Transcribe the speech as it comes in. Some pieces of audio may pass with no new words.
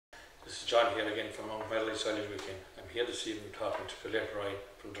This is John here again from Mount Melody Silage Weekend. I'm here this evening talking to Colette Ryan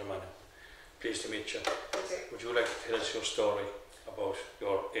from Dromana. Pleased to meet you. Would you like to tell us your story about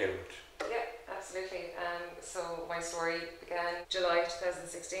your ailment? Yeah, absolutely. So my story began July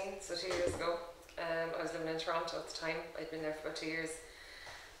 2016, so 2 years ago. I was living in Toronto at the time. I'd been there for about 2 years.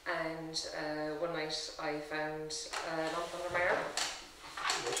 And one night I found a lump under my arm.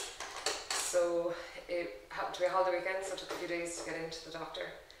 Yes. So it happened to be a holiday weekend, so it took a few days to get into the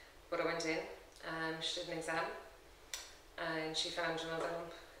doctor. But I went in and she did an exam and she found another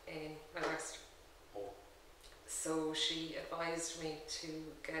lump in my breast. Oh. So she advised me to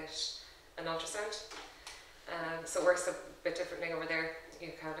get an ultrasound. So it works a bit differently over there.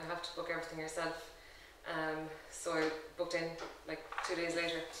 You kind of have to book everything yourself. So I booked in like 2 days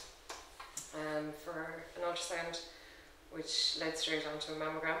later for an ultrasound, which led straight onto a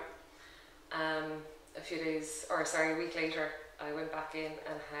mammogram. A week later, I went back in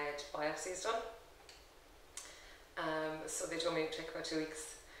and had biopsies done. So they told me it would take about 2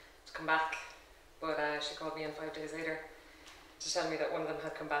 weeks to come back, but she called me in 5 days later to tell me that one of them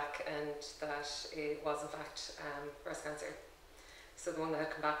had come back and that it was in fact breast cancer. So the one that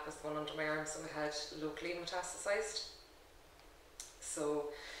had come back was the one under my arm, so it had locally metastasized.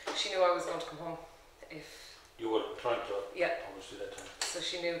 So she knew I was going to come home if... You were trying to, yeah. Obviously, that time. So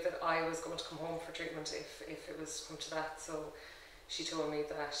she knew that I was going to come home for treatment if it was come to that. So she told me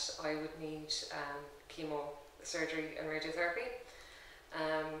that I would need chemo, surgery and radiotherapy.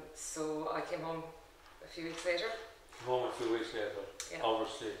 So I came home a few weeks later. Home a few weeks later. Yeah.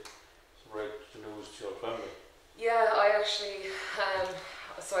 Obviously, right the news to your family. Yeah, I actually,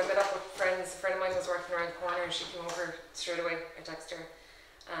 so I met up with friends. A friend of mine was working around the corner and she came over straight away. I texted her.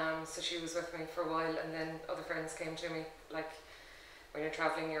 So she was with me for a while, and then other friends came to me, like when you're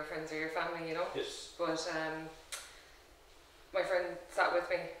travelling, your friends are your family, you know? Yes. But my friend sat with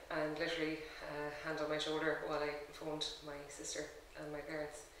me and literally hand on my shoulder while I phoned my sister and my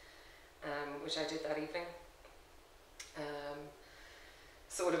parents, which I did that evening.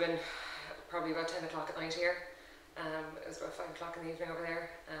 So it would have been probably about 10 o'clock at night here. It was about 5 o'clock in the evening over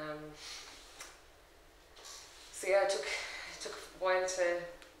there. So yeah, it took a while to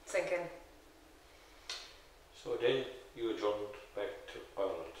sink in. So then you adjourned back to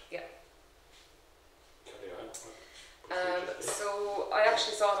Ireland. Yeah. Carry on. So I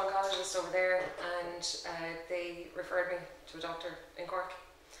actually saw an oncologist over there and they referred me to a doctor in Cork.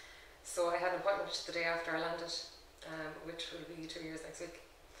 So I had an appointment the day after I landed, which will be 2 years next week.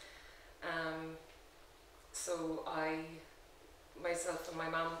 So myself and my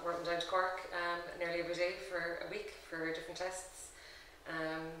mum went down to Cork nearly every day for a week for different tests.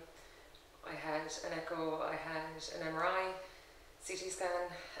 I had an echo, I had an MRI, CT scan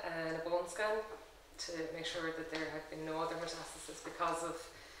and a bone scan to make sure that there had been no other metastasis because of,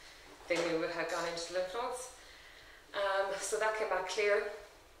 they knew it had gone into the lymph nodes. So that came back clear,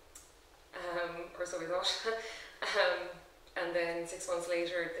 or so we thought. And then 6 months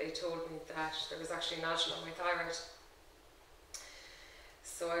later they told me that there was actually a nodule on my thyroid.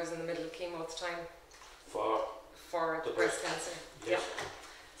 So I was in the middle of chemo at the time. For the breast cancer. Yes. Yeah.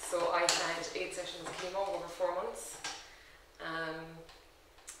 So I had 8 sessions of chemo over 4 months.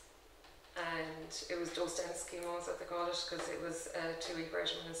 And it was dose dense chemo, as they call it, because it was a 2-week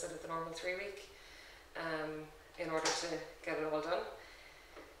regimen instead of the normal 3-week, in order to get it all done.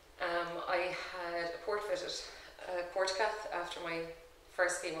 I had a port fitted, a port cath after my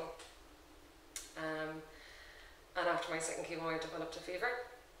first chemo. And after my second chemo I developed a fever.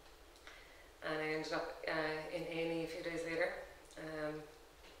 And I ended up in A&E a few days later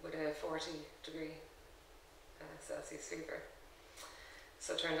with a 40-degree Celsius fever.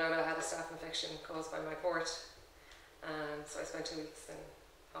 So it turned out I had a staph infection caused by my port. So I spent 2 weeks in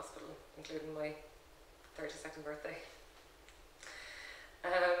hospital, including my 32nd birthday.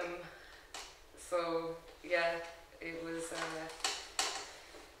 So yeah, it was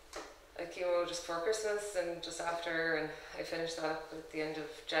a chemo just before Christmas and just after, and I finished that up at the end of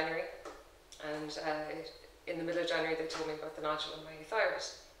January. And in the middle of January they told me about the nodule on my thyroid.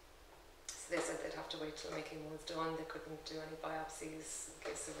 So they said they'd have to wait till my chemo was done. They couldn't do any biopsies in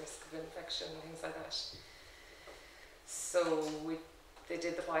case of risk of infection and things like that. So they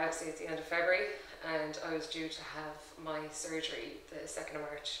did the biopsy at the end of February, and I was due to have my surgery the 2nd of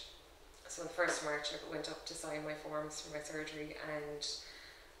March. So on the 1st of March I went up to sign my forms for my surgery, and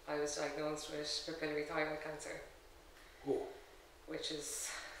I was diagnosed with papillary thyroid cancer. Oh. Which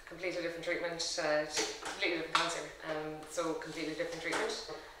is completely different treatment, completely different cancer, so completely different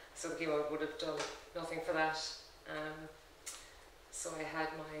treatment. So the chemo would have done nothing for that. So I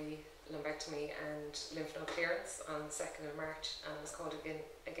had my lumpectomy and lymph node clearance on the 2nd of March, and I was called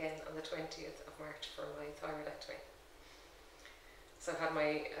again on the 20th of March for my thyroidectomy. So I've had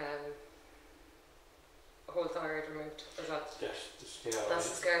my whole thyroid removed as well. Yes, the scar. That's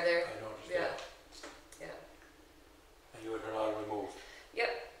the scar there. I noticed Yeah. that. Yeah. And you had it all removed. Yeah,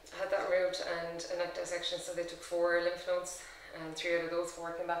 I had that removed and a neck dissection, so they took 4 lymph nodes and 3 out of those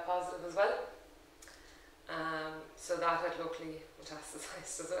 4 came back positive as well. So that had locally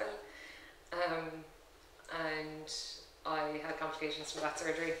metastasized as well. And I had complications from that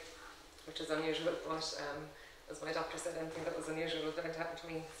surgery, which is unusual, but as my doctor said, anything that was unusual was going to happen to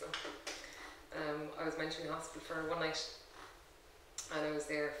me. So I was meant to be in hospital for 1 night, and I was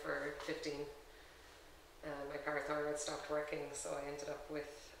there for 15. My parathyroid stopped working, so I ended up with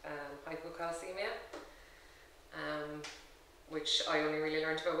hypocalcemia, which I only really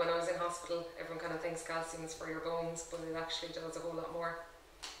learned about when I was in hospital. Everyone kind of thinks calcium is for your bones, but it actually does a whole lot more.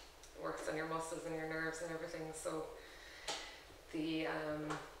 It works on your muscles and your nerves and everything. So the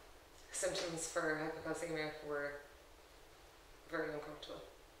symptoms for hypocalcemia were very uncomfortable.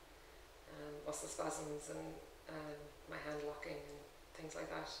 Muscle spasms and my hand locking and things like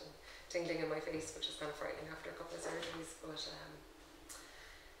that, and tingling in my face, which is kind of frightening after a couple of surgeries, but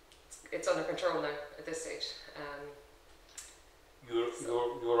it's under control now at this stage.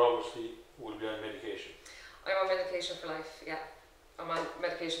 You're obviously will be on medication. I'm on medication for life, yeah. I'm on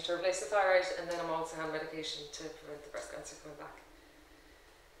medication to replace the thyroid, and then I'm also on medication to prevent the breast cancer coming back.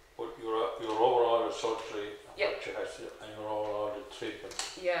 But your overall surgery, Yeah. and your overall treatment.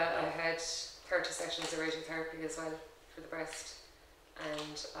 Yeah, I had 30 sessions of radiotherapy as well for the breast,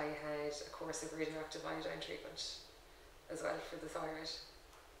 and I had a course of radioactive iodine treatment as well for the thyroid.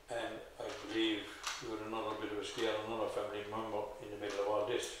 And I believe you had another bit of a scare, another family member in the middle of all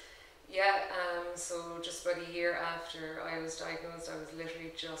this. Yeah, so just about a year after I was diagnosed, I was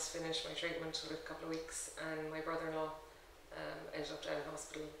literally just finished my treatment with a couple of weeks, and my brother-in-law ended up down in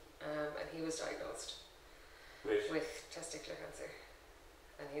hospital, and he was diagnosed with testicular cancer,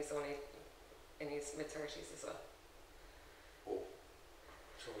 and he's only in his mid-30s as well. Oh,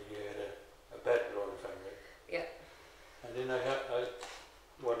 so you had a bad blow in the family. Yeah. And then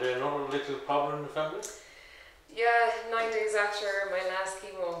were there another little problem in the family? Yeah, 9 days after my last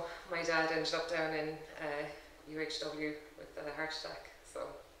chemo, my dad ended up down in UHW with a heart attack. So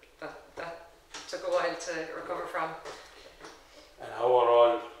that took a while to recover from. And how are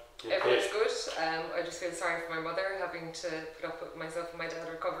all your Everyone's patients? good. I just feel sorry for my mother having to put up with myself and my dad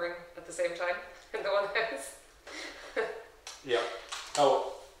recovering at the same time in the one house. Yeah.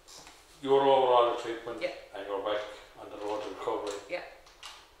 Now, you're over all the treatment, Yeah. and you're back on the road to recovery. Yeah.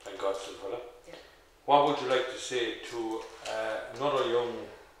 Thank God still for that. Yeah. What would you like to say to any other young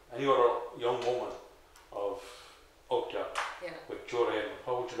woman of out there Yeah. with your ailment?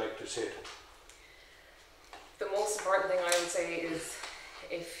 What would you like to say to them? The most important thing I would say is,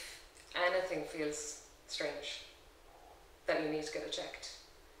 if anything feels strange, that you need to get it checked.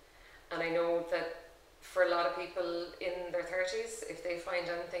 And I know that for a lot of people in their 30s, if they find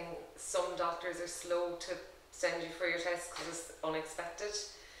anything, some doctors are slow to send you for your test because it's unexpected,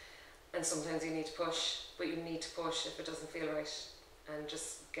 and sometimes you need to push, but you need to push if it doesn't feel right, and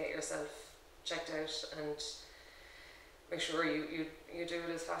just get yourself checked out and make sure you do it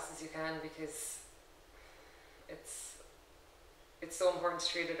as fast as you can, because it's so important to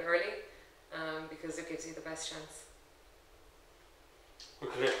treat it early, because it gives you the best chance.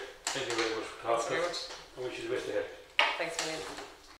 Okay, thank you very much for Thanks talking. very much. I wish you the best ahead. Thanks, William.